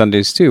worked on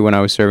Sundays too when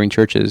I was serving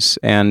churches,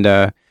 and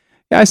yeah,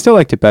 I still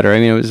liked it better. I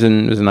mean, it was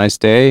a nice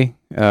day.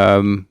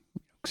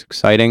 It's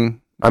exciting.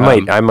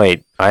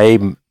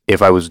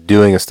 If I was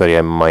doing a study,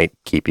 I might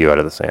keep you out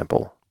of the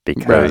sample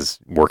because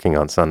working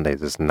on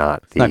Sundays is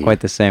not It's not quite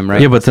the same, right?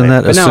 Yeah, but then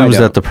that But now I assumes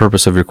don't. that the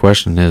purpose of your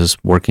question is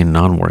working,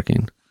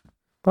 non-working.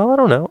 Well, I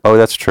don't know. Oh,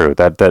 that's true.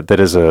 That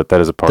is a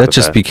part That of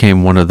just that.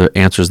 became one of the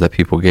answers that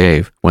people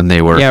gave when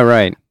they were Yeah,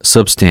 right.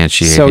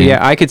 substantiating So yeah,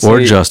 I could or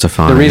say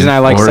justifying the reason I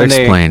like or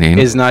Sunday explaining.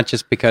 is not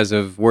just because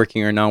of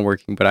working or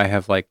non-working, but I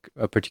have like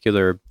a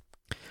particular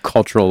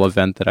cultural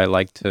event that I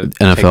like to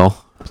NFL.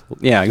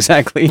 Yeah,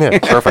 exactly. Yeah,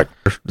 perfect.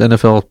 The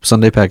NFL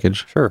Sunday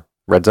package. Sure.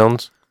 Red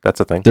zones. That's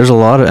a thing. There's a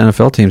lot of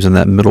NFL teams in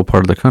that middle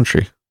part of the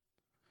country.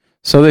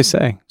 So they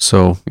say.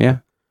 So Yeah.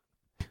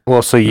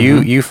 Well, so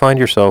you find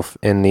yourself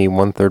in the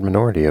 1/3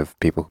 minority of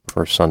people who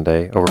prefer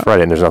Sunday over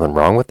Friday, and there's nothing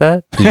wrong with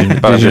that.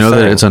 Did you know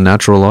that it's a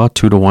natural law,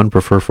 2-to-1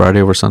 prefer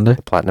Friday over Sunday?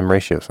 Platinum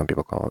ratio, some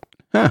people call it.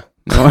 Huh.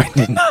 No, I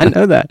did not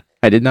know that.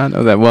 I did not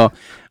know that. Well,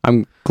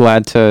 I'm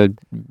glad to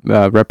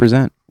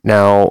represent.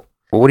 Now,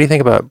 what do you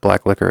think about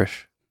black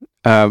licorice?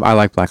 I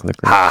like black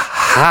licorice.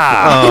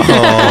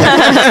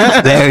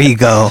 Oh, there you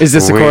go. Is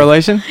this a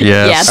correlation?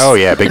 Yes. Oh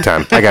yeah, big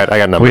time. I got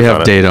numbers. We on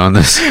have it. data on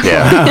this.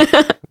 Yeah.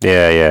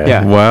 Yeah.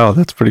 Yeah. Wow,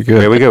 that's pretty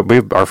good. There we go.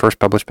 Our first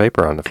published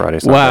paper on the Friday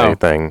Sunday Wow.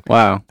 thing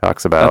Wow.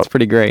 talks about That's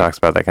pretty great. talks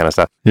about that kind of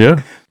stuff.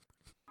 Yeah.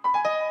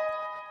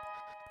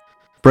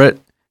 Brett,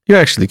 you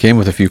actually came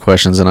with a few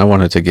questions, and I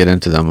wanted to get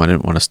into them. I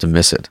didn't want us to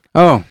miss it.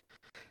 Oh,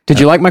 did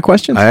you like my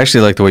question? I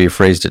actually like the way you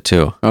phrased it,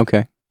 too.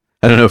 Okay.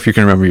 I don't know if you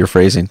can remember your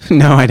phrasing.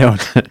 No, I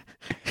don't.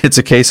 It's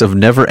a case of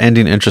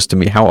never-ending interest to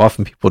me how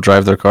often people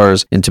drive their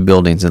cars into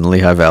buildings in the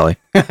Lehigh Valley.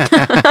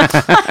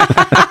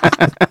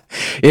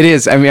 It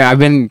is. I mean, I've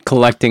been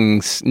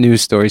collecting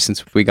news stories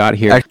since we got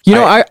here.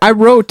 I I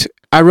wrote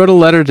a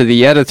letter to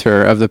the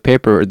editor of the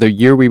paper the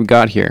year we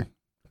got here,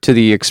 to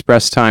the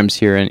Express Times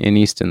here in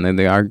Easton.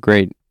 They are a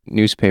great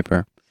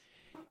newspaper,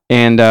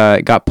 and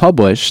it got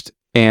published.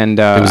 And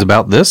it was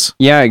about this?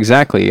 Yeah,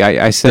 exactly.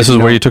 I said This is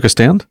where you took a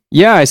stand?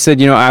 Yeah, I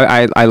said,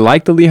 I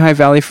like the Lehigh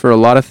Valley for a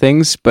lot of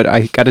things, but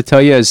I got to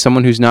tell you, as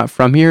someone who's not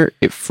from here,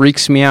 it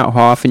freaks me out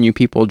how often you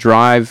people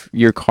drive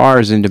your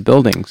cars into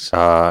buildings.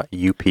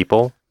 You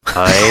people,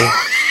 I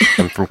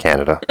am from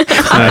Canada.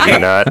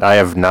 I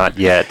have not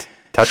yet,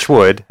 touch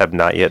wood, have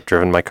not yet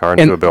driven my car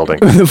into a building.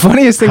 The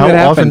funniest thing that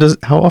happened.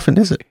 How often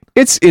is it?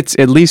 It's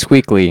at least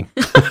weekly.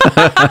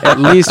 At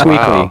least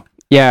weekly.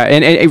 Yeah,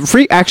 and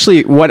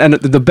actually,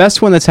 the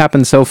best one that's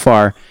happened so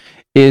far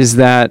is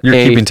that You're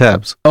keeping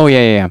tabs. Oh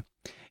yeah.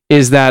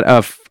 Is that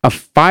a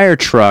fire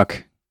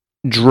truck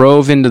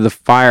drove into the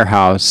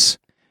firehouse,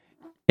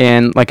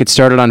 and like it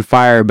started on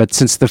fire, but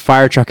since the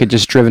fire truck had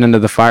just driven into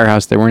the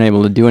firehouse, they weren't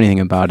able to do anything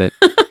about it.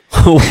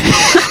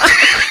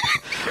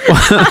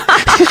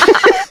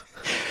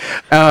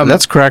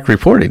 That's crack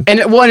reporting. And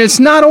it's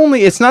not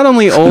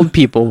only old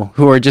people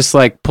who are just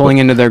like pulling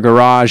into their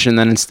garage, and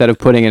then instead of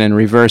putting it in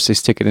reverse, they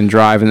stick it in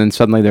drive, and then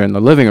suddenly they're in the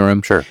living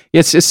room. Sure.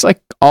 It's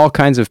like all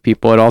kinds of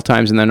people at all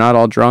times, and they're not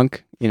all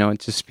drunk.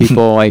 It's just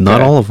people like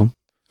Not all of them.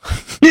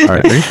 All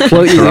right.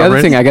 Well, the other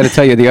thing I got to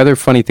tell you, the other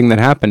funny thing that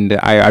happened,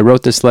 I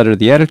wrote this letter to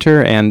the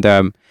editor,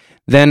 and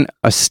then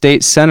a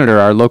state senator,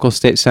 our local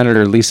state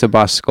senator, Lisa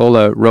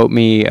Boscola, wrote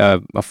me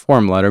a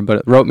form letter,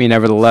 but wrote me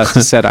nevertheless,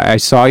 said, I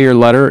saw your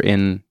letter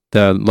in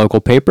the local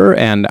paper,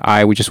 and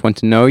I just want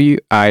to know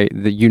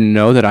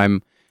that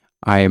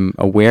I'm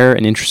aware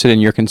and interested in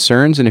your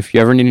concerns, and if you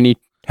ever need any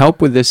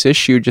help with this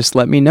issue, just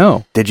let me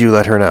know. Did you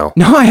let her know?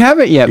 No, I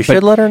haven't yet. You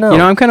should let her know.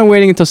 I'm kind of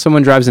waiting until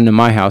someone drives into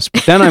my house,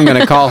 but then I'm going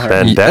to call her.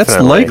 Then That's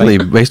definitely. likely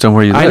based on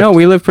where you live. I know,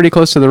 we live pretty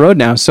close to the road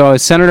now, so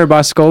Senator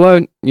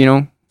Boscola,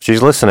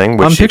 She's listening,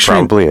 which I'm she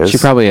picturing- probably is. she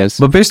probably is.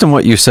 But based on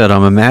what you said,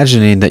 I'm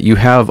imagining that you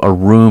have a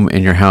room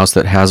in your house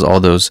that has all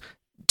those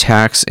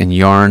tacks and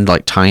yarn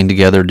like tying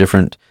together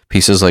different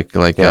pieces like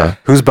Yeah.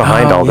 Who's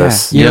behind Oh, all yeah.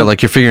 this? You know,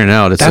 like you're figuring it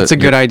out. That's a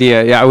good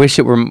idea. Yeah, I wish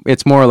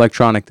it's more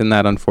electronic than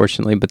that,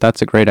 unfortunately, but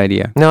that's a great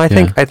idea. No, I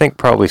think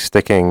probably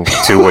sticking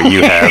to what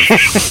you have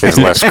is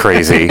less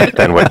crazy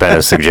than what Ben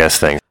is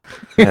suggesting.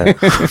 Yeah.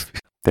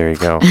 There you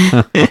go.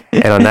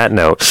 And on that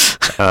note,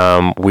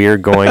 we're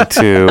going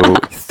to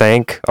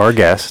thank our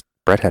guest,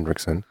 Brett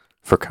Hendrickson,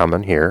 for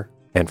coming here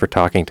and for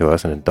talking to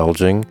us and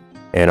indulging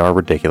in our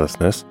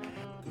ridiculousness.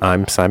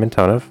 I'm Simon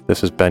Tonev.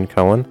 This is Ben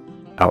Cohen.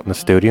 Out in the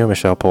studio,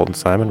 Michelle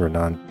Polton-Simon,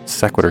 Renan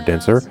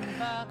Sequitur-Dinser.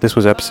 This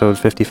was episode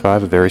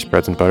 55 of Various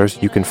Breads and Butters.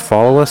 You can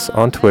follow us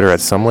on Twitter at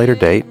some later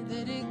date,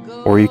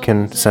 or you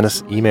can send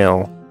us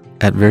email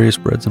at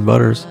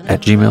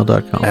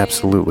variousbreadsandbutters@gmail.com.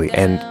 Absolutely.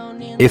 And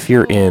if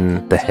you're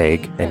in The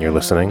Hague and you're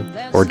listening,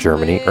 or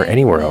Germany, or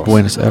anywhere else,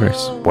 Buenos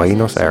Aires.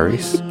 Buenos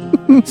Aires,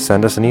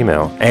 send us an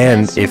email.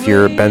 And if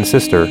you're Ben's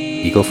sister,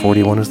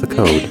 Eagle41 is the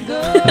code.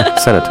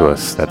 Send it to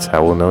us. That's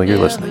how we'll know you're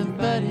listening.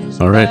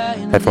 All right.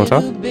 Headphones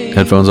off?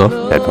 Headphones off.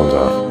 Headphones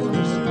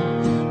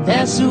off.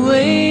 That's the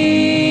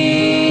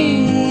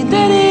way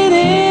that it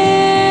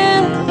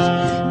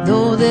is.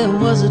 Though there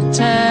was a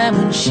time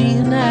when she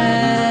and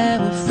I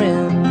were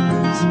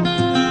friends.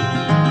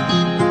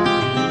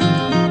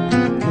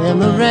 Then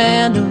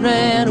Miranda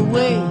ran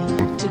away.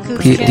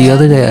 The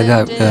other day, I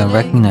got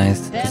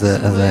recognized as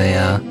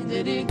a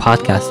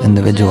podcast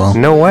individual.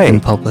 No way. In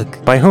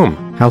public. By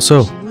whom? How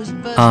so?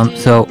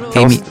 So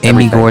Amy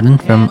everything. Gordon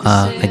from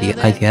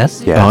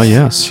ITS. Yes. Oh,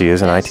 yes. She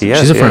is an ITS.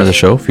 She's a friend of the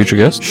show, future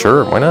guest.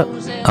 Sure, why not?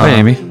 Hi,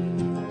 Amy.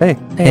 Hey,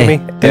 Hey. Amy.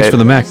 Thanks for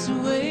the Mac.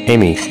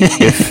 Amy,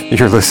 if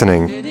you're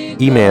listening,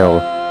 email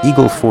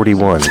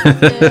Eagle41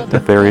 to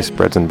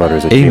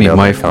variousbreadsandbutters@gmail.com. Amy,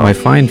 my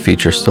find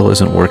feature still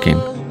isn't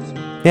working.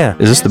 Yeah,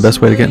 Is this the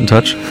best way to get in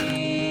touch?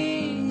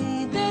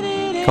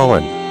 call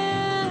in.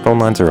 Phone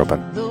lines are open.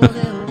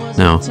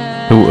 No.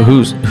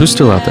 Who's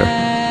still out there?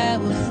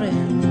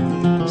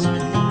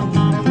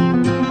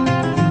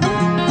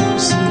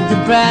 See the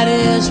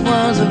brightest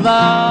ones of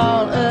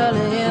all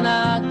early